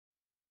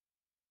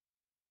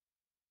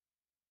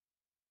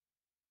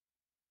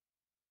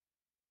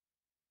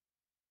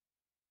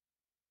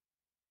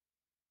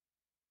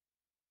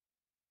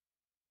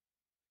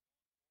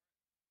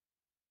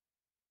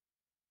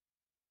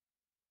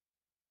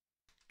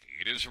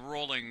It is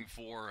rolling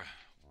for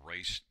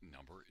race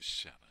number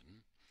 7.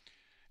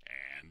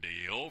 And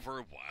the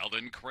over, Wild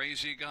and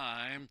Crazy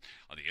Guy.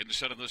 On the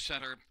inside of the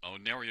center,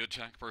 Onerio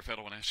Tech,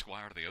 Perfetto and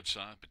Esquire to the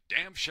outside. But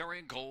Damn Sherry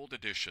and Gold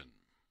Edition.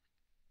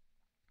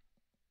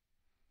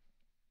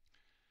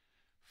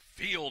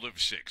 Field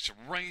of 6,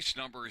 race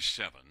number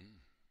 7.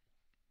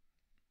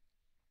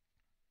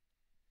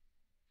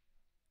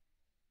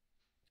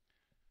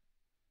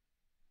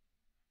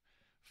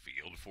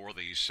 Field for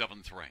the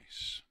 7th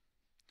race.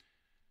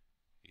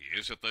 He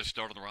is at the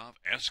start of the round.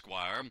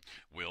 Esquire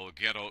will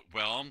get out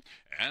well.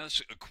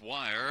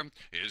 Esquire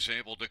is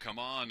able to come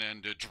on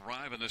and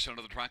drive in the center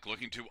of the track,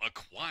 looking to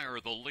acquire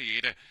the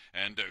lead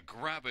and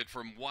grab it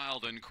from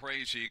Wild and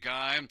Crazy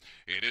Guy.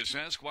 It is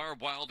Esquire,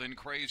 Wild and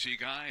Crazy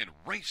Guy, and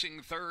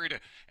racing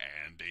third.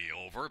 And the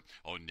over,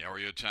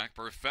 Onerio Tech,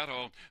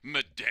 Perfetto,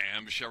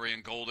 Madame Sherry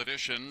and Gold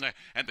Edition.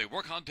 And they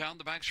work on down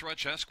the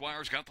backstretch.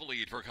 Esquire's got the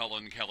lead for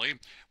Colin Kelly.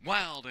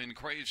 Wild and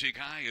Crazy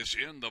Guy is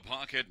in the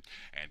pocket.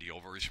 And the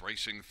over is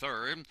racing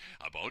third,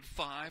 about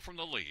 5 from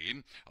the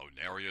lead.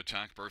 Onerio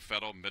Tech,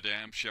 Perfetto,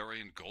 Madame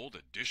Sherry and Gold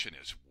Edition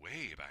is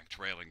way back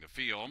trailing the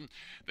field.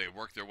 They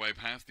work their way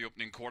past the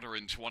opening quarter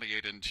in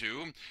 28 and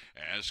 2.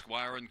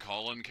 Esquire and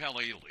Colin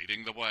Kelly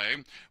leading the way.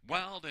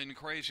 Wild and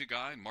Crazy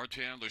Guy,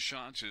 Martin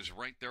Lachance is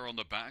right there on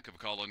the back of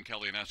Colin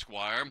Kelly and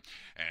Esquire.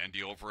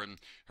 Andy over in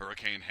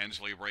Hurricane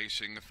Hensley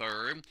racing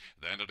third.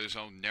 Then it is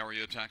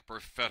Onerio Tech,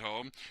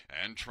 Perfetto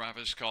and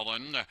Travis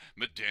Cullen.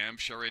 Madame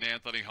Sherry and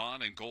Anthony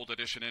Hahn and Gold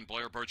Edition and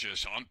Blair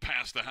Burgess. On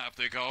past the half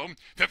they go.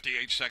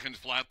 58 seconds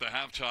flat the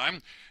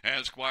halftime.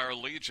 Esquire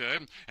leads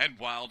it. And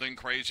Wild and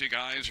Crazy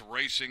Guys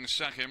racing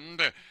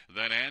second.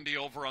 Then Andy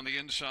over on the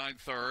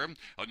inside third.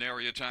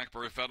 Onerio Tech,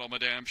 Perfetto,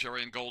 Madame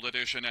Sherry and Gold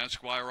Edition.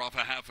 Esquire off a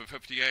half of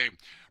 58.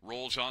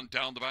 Rolls on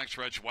down the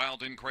backstretch.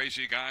 Wild and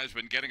Crazy Guys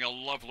been getting a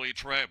lovely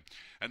trip.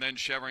 And then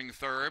sharing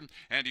third.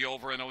 Andy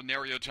over and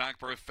Onerio Tech,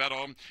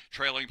 Perfetto.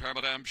 Trailing pair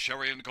Madame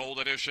Sherry and Gold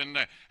Edition.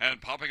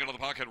 And popping into the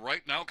pocket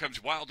right now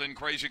comes Wild and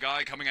Crazy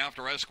Guy coming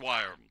after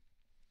Esquire.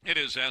 It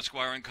is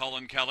Esquire and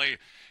Colin Kelly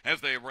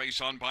as they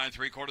race on by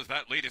 3/4.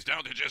 That lead is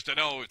down to just a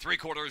 0.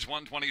 3/4,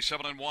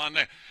 127 and 1.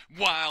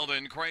 Wild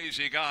and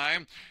Crazy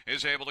Guy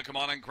is able to come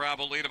on and grab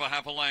a lead of a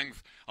half a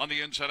length. On the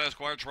inside,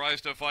 Esquire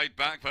tries to fight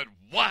back, but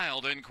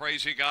Wild and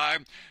Crazy Guy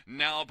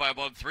now by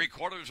about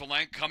 3/4 a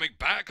length. Coming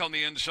back on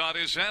the inside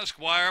is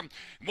Esquire.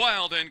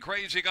 Wild and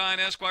Crazy Guy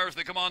and Esquire as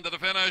they come on to the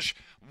finish.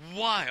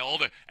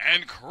 Wild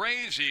and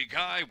Crazy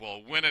Guy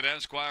will win it.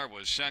 Esquire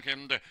was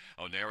second.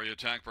 Onerio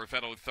Tech,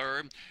 Perfetto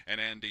third. And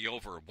Andy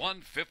over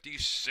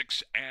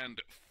 156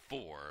 and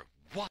 4.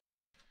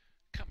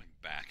 Coming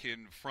back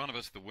in front of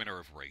us, the winner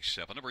of race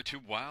 7. Number 2,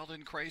 Wild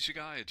and Crazy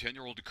Guy, a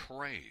 10-year-old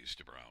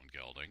crazed brown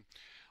gelding.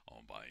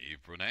 Owned by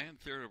Yves Brunet,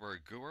 Theodore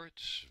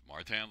Gouert.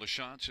 Martin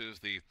Lachance is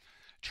the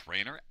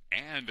trainer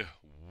and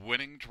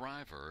winning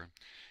driver.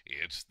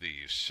 It's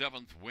the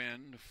 7th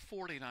win,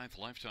 49th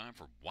lifetime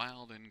for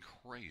Wild and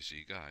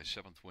Crazy Guy.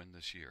 7th win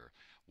this year,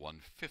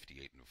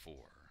 158 and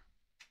 4.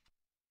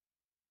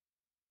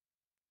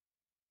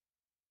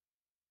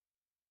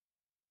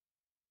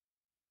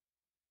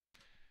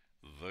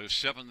 The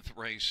 7th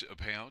race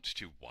payouts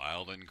to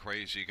Wild and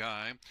Crazy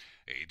Guy,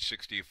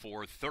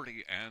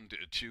 864.30 and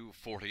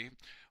 240.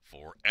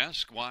 For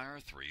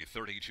Esquire,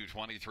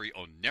 332.23.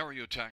 Onerio Tech,